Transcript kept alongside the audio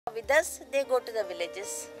With us, they go to the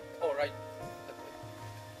villages. Oh, right.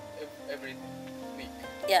 Every week.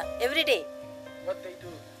 Yeah, every day. What they do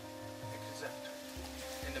exact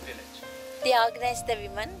in the village? They organize the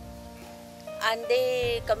women and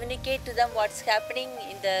they communicate to them what's happening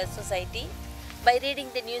in the society. By reading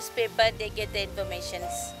the newspaper, they get the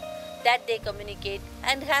informations that they communicate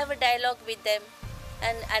and have a dialogue with them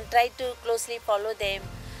and try to closely follow them.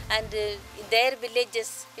 And in their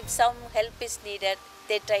villages, if some help is needed,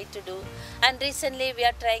 they try to do. And recently, we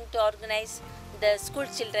are trying to organize the school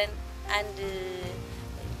children and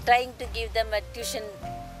trying to give them a tuition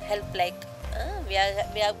help. Like we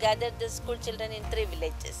have gathered the school children in 3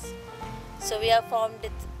 villages. So we have formed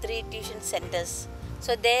 3 tuition centers.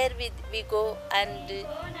 So there we go and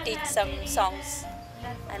teach some songs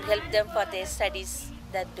and help them for their studies.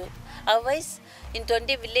 That do. Otherwise, in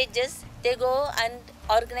 20 villages, they go and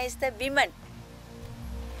organize the women.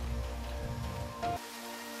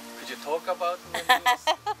 Could you talk about when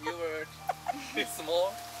you were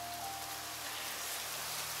small?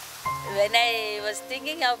 When I was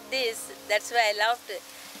thinking of this, that's why I laughed.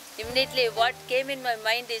 Immediately what came in my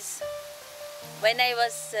mind is, when I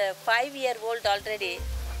was 5-year-old already,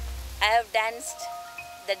 I have danced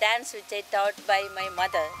the dance which I taught by my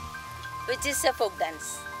mother, which is a folk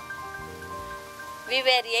dance. We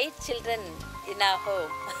were 8 children in our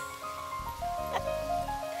home.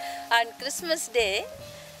 On Christmas Day,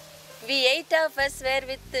 we 8 of us were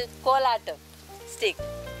with kolatam stick.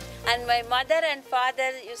 And my mother and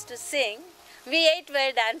father used to sing, we 8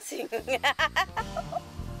 were dancing.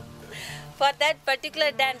 For that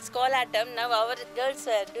particular dance, kolatam, now our girls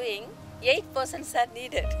were doing, 8 persons are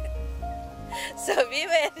needed. So we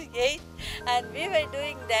were 8 and we were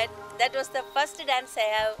doing that. That was the first dance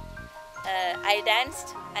I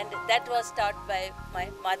danced, and that was taught by my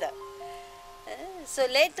mother. So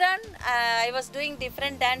later on, I was doing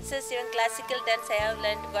different dances, even classical dance I have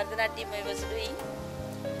learned, Bharatanatyam I was doing.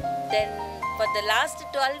 Then for the last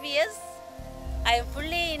 12 years, I am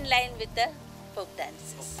fully in line with the folk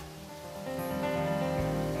dances.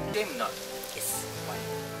 TAMILNADU. Yes. Why?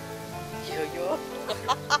 Yo-yo.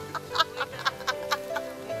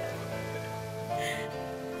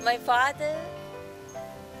 My father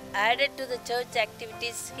added to the church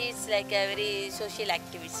activities, he is like a very social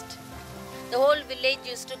activist. The whole village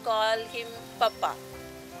used to call him Papa,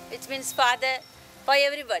 which means father for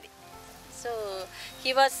everybody. So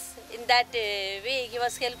he was in that way, he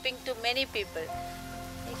was helping to many people.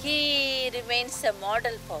 He remains a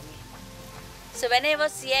model for me. So when I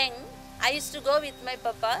was young, I used to go with my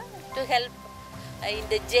Papa to help in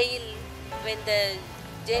the jail. When the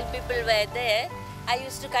jail people were there, I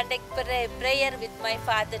used to conduct prayer with my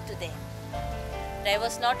father to them. And I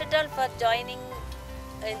was not at all for joining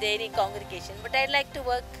in any congregation, but I like to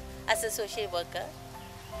work as a social worker.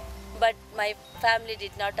 But my family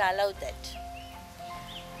did not allow that.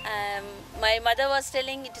 My mother was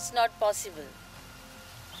telling it is not possible.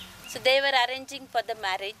 So they were arranging for the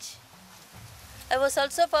marriage. I was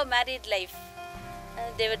also for married life.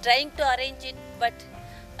 They were trying to arrange it, but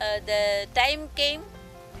the time came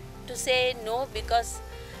to say no, because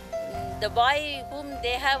the boy whom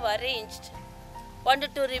they have arranged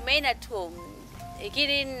wanted to remain at home. He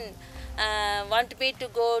didn't want me to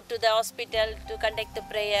go to the hospital to conduct the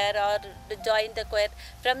prayer or to join the choir.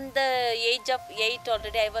 From the age of 8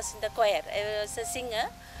 already I was in the choir. I was a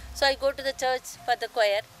singer. So I go to the church for the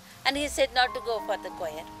choir, and he said not to go for the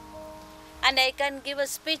choir. And I can give a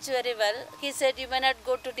speech very well. He said you may not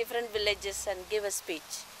go to different villages and give a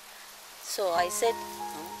speech. So I said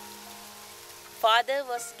no. Father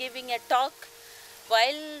was giving a talk.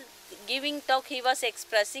 While giving talk, he was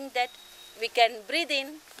expressing that we can breathe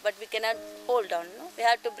in, but we cannot hold on. No? We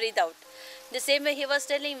have to breathe out. The same way he was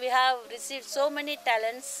telling, we have received so many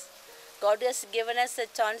talents. God has given us a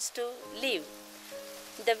chance to live.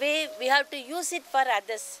 The way we have to use it for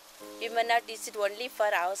others, we may not use it only for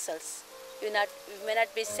ourselves. You may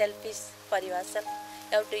not be selfish for yourself.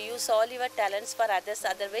 You have to use all your talents for others,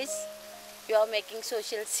 otherwise you are making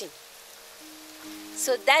social sin.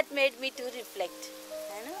 So that made me to reflect.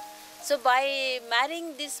 You know? So by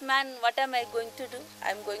marrying this man, what am I going to do? I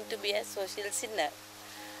am going to be a social sinner.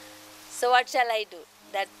 So what shall I do?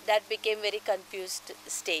 That became very confused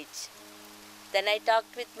stage. Then I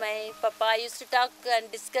talked with my Papa. I used to talk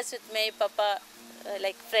and discuss with my Papa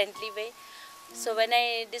like friendly way. So when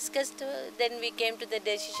I discussed, then we came to the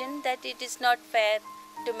decision that it is not fair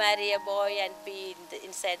to marry a boy and be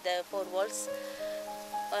inside the 4 walls.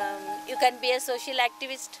 You can be a social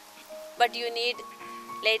activist, but you need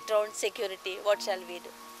later on security. What shall we do?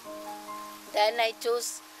 Then I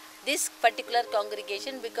chose this particular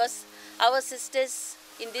congregation because our sisters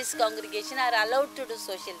in this congregation are allowed to do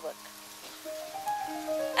social work.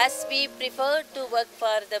 As we prefer to work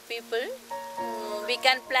for the people, we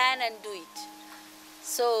can plan and do it.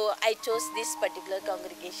 So I chose this particular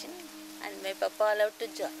congregation and my papa allowed to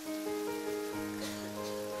join.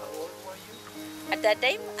 How old were you? At that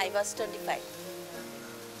time I was 25.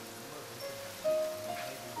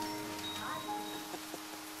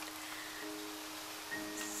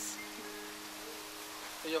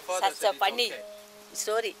 So your father Such said a it's funny okay.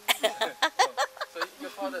 story. So your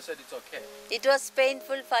father said it's okay. It was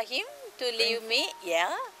painful for him to leave me,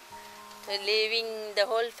 leaving the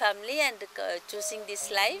whole family and choosing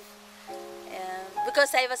this life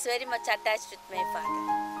because I was very much attached with my father.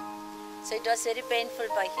 So it was very painful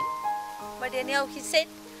for him. But anyhow, he said,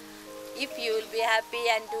 if you will be happy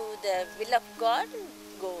and do the will of God,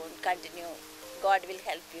 go and continue. God will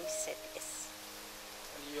help you, he said, yes.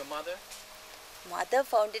 And your mother? Mother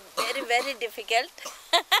found it very, very difficult.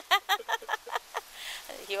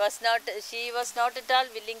 She was not at all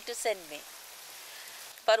willing to send me.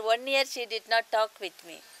 For 1 year she did not talk with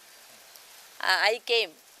me. I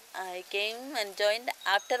came and joined.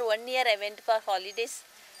 After 1 year I went for holidays.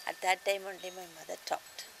 At that time only my mother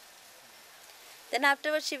talked. Then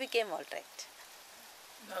afterwards she became all right.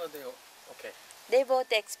 Now they're okay. They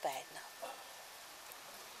both expired now.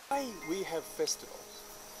 Why we have festivals?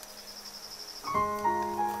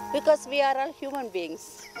 Because we are all human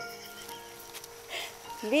beings.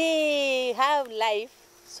 We have life,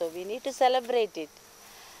 so we need to celebrate it.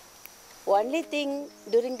 Only thing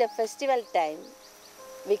during the festival time,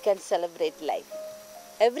 we can celebrate life.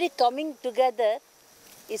 Every coming together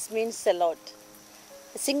means a lot.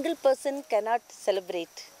 A single person cannot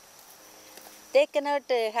celebrate. They cannot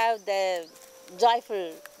have the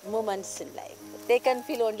joyful moments in life. They can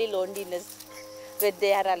feel only loneliness when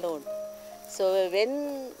they are alone. So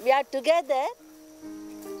when we are together,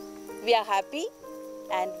 we are happy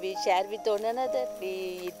and we share with one another.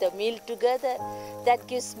 We eat the meal together. That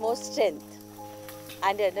gives more strength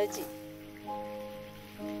and energy.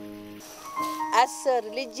 As a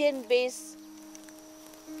religion base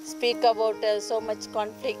speak about so much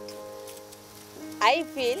conflict, I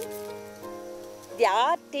feel the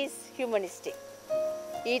art is humanistic.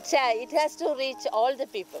 It has to reach all the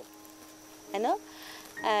people, you know.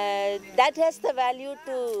 That has the value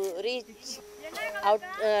to reach out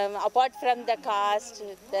apart from the caste,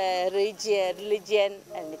 the religion,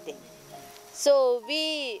 anything. So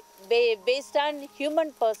we, based on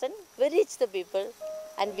human person, we reach the people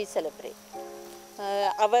and we celebrate.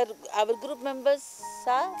 Our group members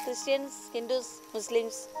are Christians, Hindus,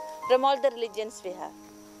 Muslims, from all the religions we have.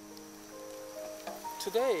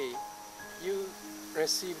 Today, you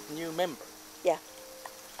received new member. Yeah.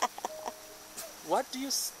 What do you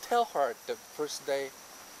tell her the first day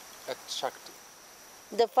at Sakthi?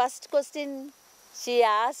 The first question she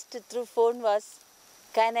asked through phone was,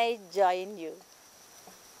 "Can I join you?"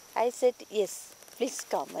 I said, "Yes, please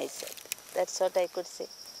come," I said. That's what I could say.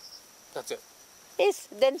 That's it. Yes,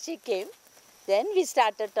 then she came. Then we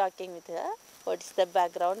started talking with her. What's the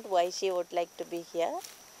background, why she would like to be here.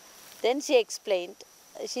 Then she explained.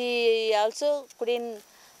 She also couldn't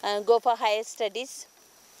go for higher studies.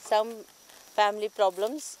 Some family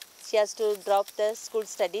problems. She has to drop the school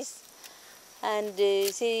studies. And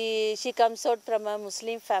she comes out from a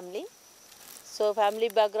Muslim family. So family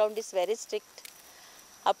background is very strict.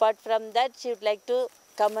 Apart from that, she would like to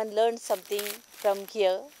come and learn something from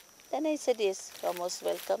here. Then I said, yes, you're most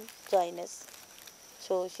welcome, join us.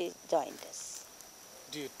 So she joined us.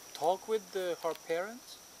 Do you talk with her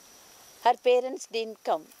parents? Her parents didn't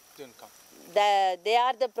come. Didn't come. They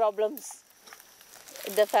are the problems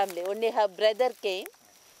in the family. Only her brother came.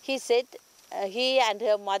 He said he and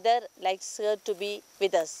her mother likes her to be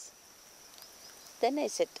with us. Then I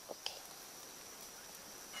said, okay.